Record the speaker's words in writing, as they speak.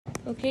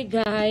Okay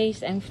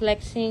guys, I'm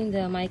flexing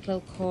the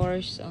Michael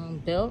Kors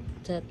belt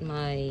that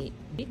my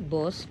big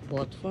boss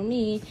bought for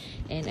me,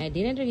 and I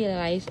didn't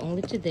realize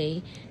only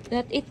today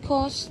that it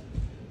cost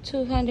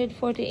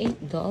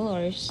 $248.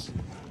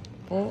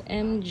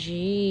 OMG.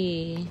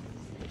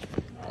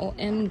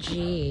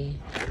 OMG.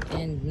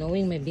 And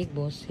knowing my big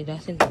boss, he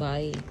doesn't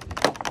buy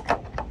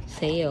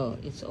sale.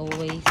 It's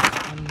always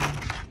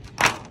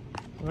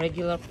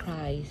regular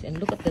price.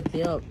 And look at the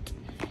belt.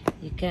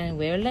 You can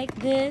wear like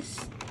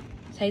this,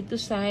 side to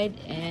side,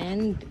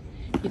 and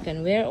you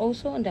can wear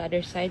also on the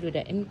other side with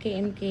the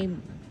MK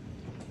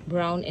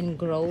brown and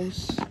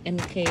gross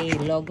MK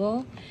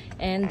logo,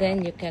 and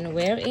then you can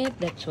wear it.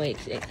 That's why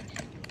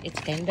it's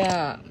kind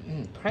of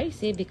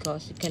pricey,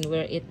 because you can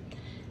wear it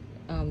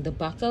the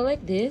buckle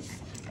like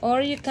this,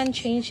 or you can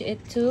change it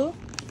to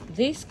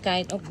this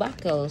kind of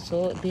buckle.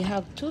 So they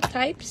have two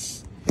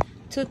types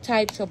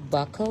of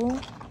buckle.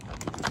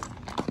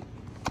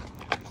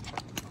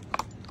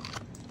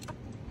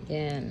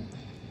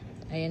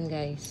 Ayan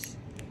guys.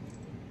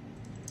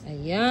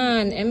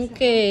 Ayan,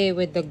 MK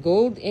with the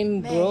gold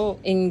emboss.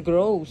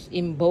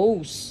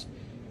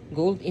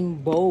 Gold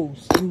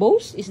emboss.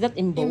 Emboss? Is that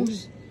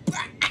emboss?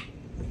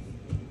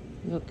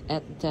 Look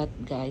at that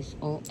guys.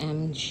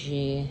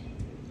 OMG.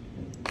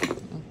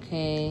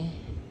 Okay.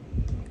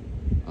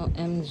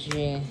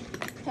 OMG.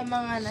 Sa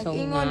mga So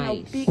nag-ingon,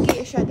 nice.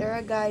 piki siya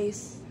dara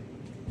guys.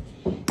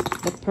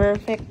 The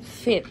perfect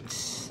fit.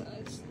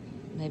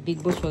 My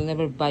big boss will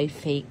never buy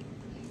fake.